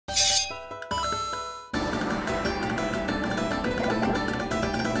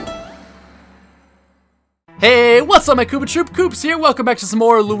Hey, what's up my Koopa Troop? Koops here. Welcome back to some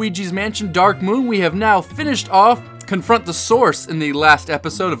more Luigi's Mansion Dark Moon. We have now finished off Confront the Source in the last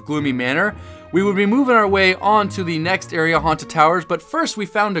episode of Gloomy Manor. We will be moving our way on to the next area, Haunted Towers, but first we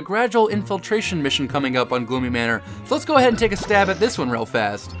found a Gradual Infiltration mission coming up on Gloomy Manor. So let's go ahead and take a stab at this one real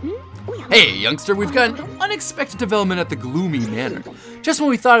fast. Hey, youngster, we've got an unexpected development at the Gloomy Manor. Just when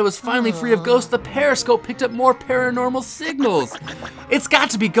we thought it was finally free of ghosts, the periscope picked up more paranormal signals. It's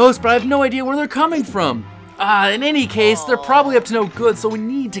got to be ghosts, but I have no idea where they're coming from. In any case, they're probably up to no good, so we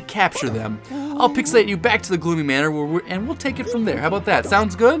need to capture them. I'll pixelate you back to the Gloomy Manor, and we'll take it from there. How about that?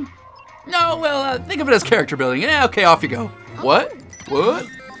 Sounds good? No, well, think of it as character building. Yeah, okay, off you go. What? What?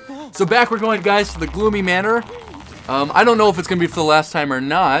 So back we're going, guys, to the Gloomy Manor. I don't know if it's going to be for the last time or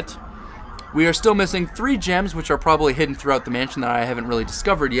not. We are still missing 3 gems, which are probably hidden throughout the mansion that I haven't really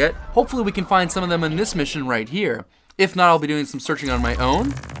discovered yet. Hopefully we can find some of them in this mission right here. If not, I'll be doing some searching on my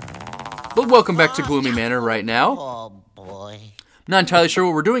own. But welcome back to Gloomy Manor right now. Oh boy. Not entirely sure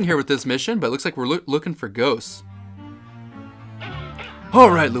what we're doing here with this mission, but it looks like we're looking for ghosts.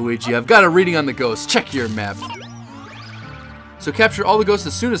 Alright, Luigi, I've got a reading on the ghosts. Check your map. So capture all the ghosts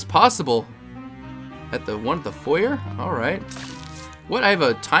as soon as possible. At the one at the foyer? Alright. What, I have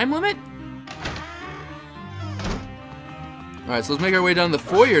a time limit? Alright, so let's make our way down the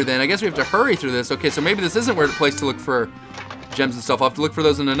foyer then. I guess we have to hurry through this. Okay, so maybe this isn't where the place to look for gems and stuff. I'll have to look for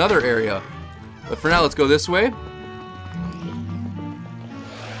those in another area. But for now, let's go this way.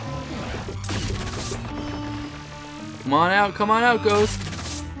 Come on out,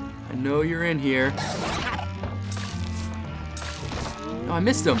 ghost. I know you're in here. Oh, I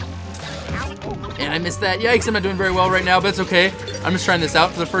missed him. And I missed that. Yikes, I'm not doing very well right now, but it's okay. I'm just trying this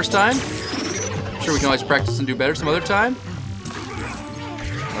out for the first time. I'm sure we can always practice and do better some other time.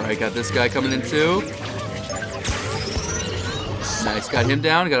 Alright, got this guy coming in too. Nice, got him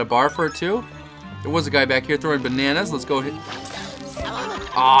down. Got a bar for it too. There was a guy back here throwing bananas. Let's go hit.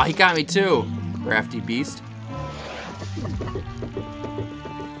 Aw, he got me too. Crafty beast.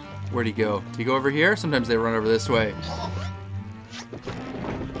 Where'd he go? Did he go over here? Sometimes they run over this way.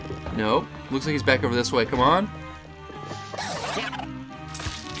 Nope. Looks like he's back over this way. Come on.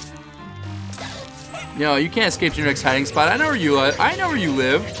 No, you can't escape to your next hiding spot. I know where you live. I know where you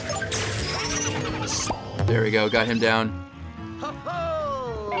live. There we go. Got him down.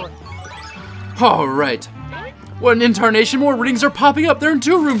 All right. What an incarnation. More readings are popping up. They're in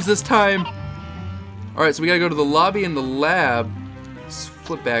 2 rooms this time. All right, so we got to go to the lobby and the lab. Let's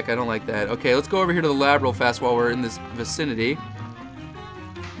flip back. I don't like that. Okay, let's go over here to the lab real fast while we're in this vicinity.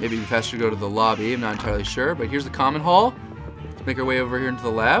 Maybe we faster go to the lobby. I'm not entirely sure, but here's the common hall. Let's make our way over here into the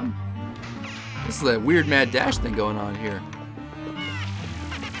lab. This is a weird mad dash thing going on here.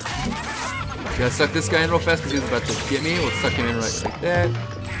 Gotta suck this guy in real fast because he's about to get me. We'll suck him in right like that.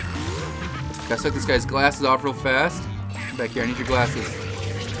 Gotta suck this guy's glasses off real fast. Come back here, I need your glasses.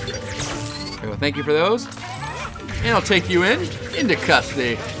 There we go, thank you for those. And I'll take you into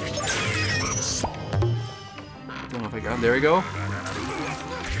custody. Don't know if I got him. There we go.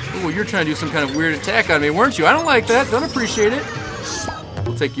 Ooh, you're trying to do some kind of weird attack on me, weren't you? I don't like that. Don't appreciate it.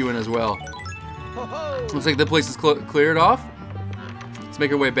 We'll take you in as well. Looks like the place is cleared off. Let's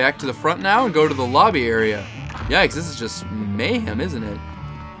make our way back to the front now and go to the lobby area. Yikes, this is just mayhem, isn't it?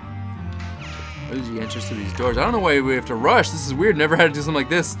 What is the entrance to these doors? I don't know why we have to rush. This is weird. Never had to do something like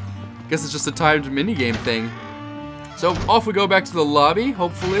this. Guess it's just a timed minigame thing. So off we go back to the lobby,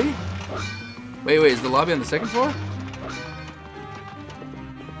 hopefully. Wait, is the lobby on the 2nd floor?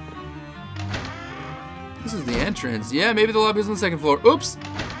 This is the entrance. Yeah, maybe the lobby is on the 2nd floor. Oops.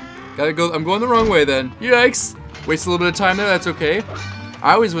 Gotta go. I'm going the wrong way then. Yikes. Waste a little bit of time there. That's okay.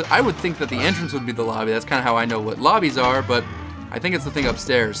 I would think that the entrance would be the lobby. That's kind of how I know what lobbies are, but I think it's the thing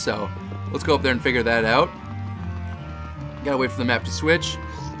upstairs. So let's go up there and figure that out. Gotta wait for the map to switch.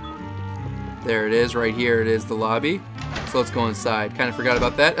 There it is. Right here it is, the lobby. So let's go inside. Kind of forgot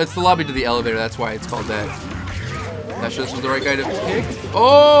about that. It's the lobby to the elevator. That's why it's called that. Not sure this was the right guy to pick.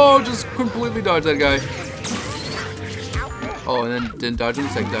 Oh, just completely dodged that guy. Oh, and then didn't dodge him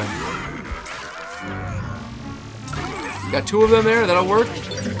the 2nd time. Got 2 of them there. That'll work.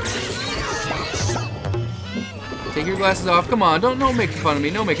 Take your glasses off. Come on. Don't make fun of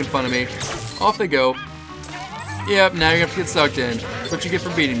me. No making fun of me. Off they go. Yep, now you're going to have to get sucked in. That's what you get for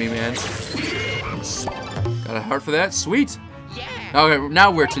beating me, man. Got a heart for that? Sweet. Okay,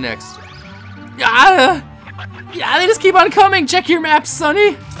 now where to next? Yeah, they just keep on coming. Check your maps,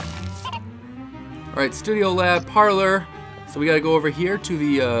 Sonny. Alright, studio, lab, parlor. So we gotta go over here to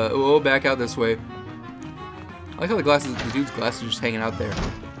the, back out this way. I like how the dude's glasses are just hanging out there.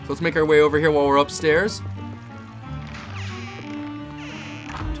 So let's make our way over here while we're upstairs.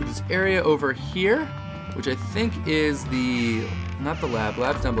 To this area over here. which I think is the, not the lab.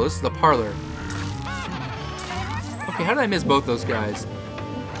 Lab's down below. This is the parlor. Okay, how did I miss both those guys?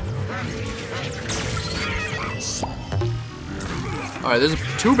 Alright, there's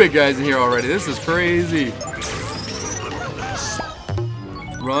 2 big guys in here already. This is crazy.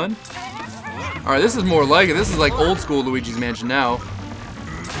 Run. Alright, this is more like it. This is like old school Luigi's Mansion now.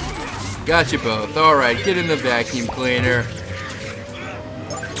 Got you both. Alright, get in the vacuum cleaner.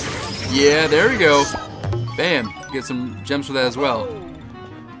 Yeah, there we go. Bam. Get some gems for that as well.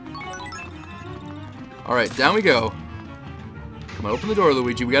 Alright, down we go. Come on, open the door,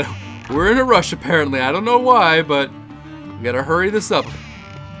 Luigi. We're in a rush apparently. I don't know why, but we gotta hurry this up.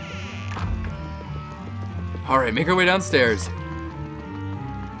 Alright, make our way downstairs.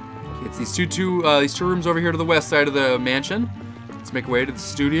 It's these two rooms over here to the west side of the mansion. Let's make our way to the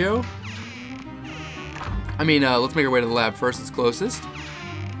studio. I mean, let's make our way to the lab first. It's closest.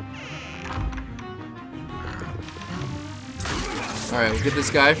 Alright, we'll get this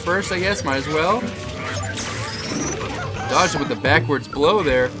guy first, I guess. Might as well. Dodge it with the backwards blow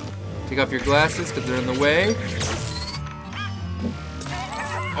there. Take off your glasses because they're in the way.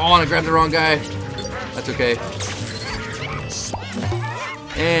 Oh, and I grabbed the wrong guy. That's okay.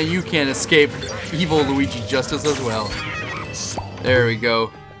 And you can't escape evil Luigi Justice as well. There we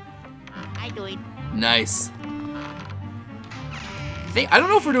go. I do it. Nice. I don't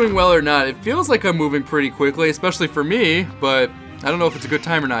know if we're doing well or not. It feels like I'm moving pretty quickly, especially for me, but I don't know if it's a good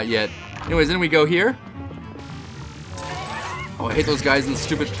time or not yet. Anyways, in we go here. Oh, I hate those guys in the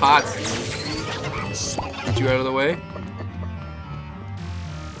stupid pots. Get you out of the way.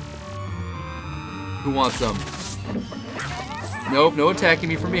 Who wants some? Nope, no attacking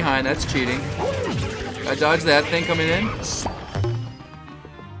me from behind. That's cheating. I dodged that thing coming in.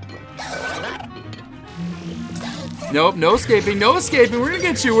 Nope, no escaping, no escaping. We're gonna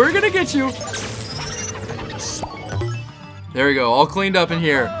get you, we're gonna get you. There we go, all cleaned up in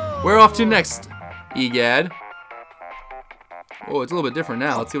here. We're off to next, Egad. Oh, it's a little bit different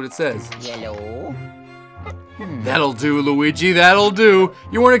now. Let's see what it says. Yellow. That'll do, Luigi, that'll do.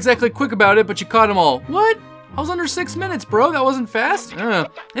 You weren't exactly quick about it, but you caught them all. What? I was under 6 minutes, bro. That wasn't fast.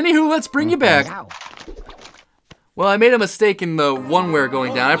 Anywho, let's bring you back. Well, I made a mistake in the one-where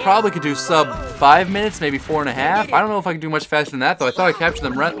going down. I probably could do sub 5 minutes, maybe 4.5. I don't know if I can do much faster than that, though. I thought I captured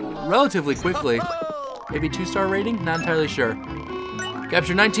them relatively quickly. Maybe 2-star rating? Not entirely sure.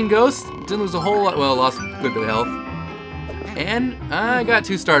 Captured 19 ghosts. Didn't lose a whole lot. Well, lost a good bit of health. And I got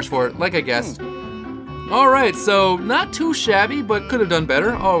 2 stars for it, like I guessed. Alright, so not too shabby, but could have done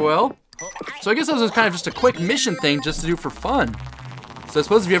better. Oh well. So I guess that was kind of just a quick mission thing just to do for fun. So I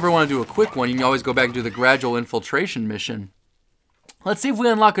suppose if you ever want to do a quick one, you can always go back and do the Gradual Infiltration mission. Let's see if we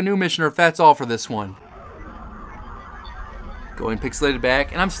unlock a new mission or if that's all for this one. Going pixelated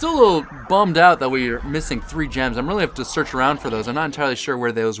back. And I'm still a little bummed out that we're missing 3 gems. I'm really have to search around for those. I'm not entirely sure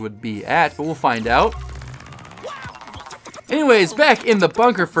where those would be at, but we'll find out. Anyways, back in the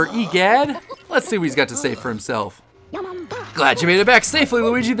bunker for Egad. Let's see what he's got to say for himself. Glad you made it back safely,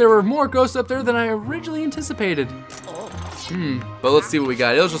 Luigi. There were more ghosts up there than I originally anticipated. But let's see what we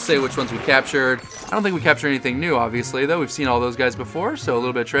got. It'll just say which ones we captured. I don't think we captured anything new, obviously, though. We've seen all those guys before, so a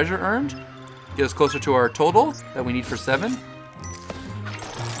little bit of treasure earned. Get us closer to our total that we need for 7.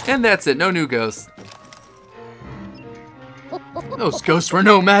 And that's it. No new ghosts. Those ghosts were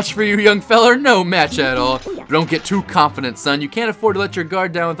no match for you, young feller. No match at all. But don't get too confident, son. You can't afford to let your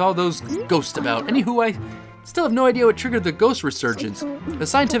guard down with all those ghosts about. Anywho, I still have no idea what triggered the ghost resurgence. The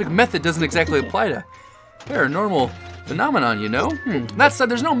scientific method doesn't exactly apply to paranormal phenomenon, you know? That said,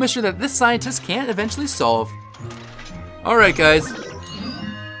 there's no mystery that this scientist can't eventually solve. Alright, guys.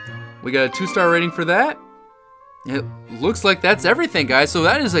 We got a 2-star rating for that. It looks like that's everything, guys. So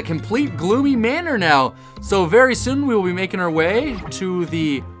that is a complete gloomy manor now. So very soon we will be making our way to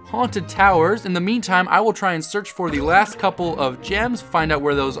the haunted towers. In the meantime, I will try and search for the last couple of gems, find out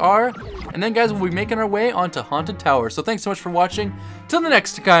where those are. And then, guys, we'll be making our way onto haunted towers. So thanks so much for watching. Till the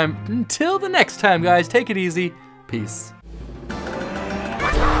next time, guys, take it easy. Peace.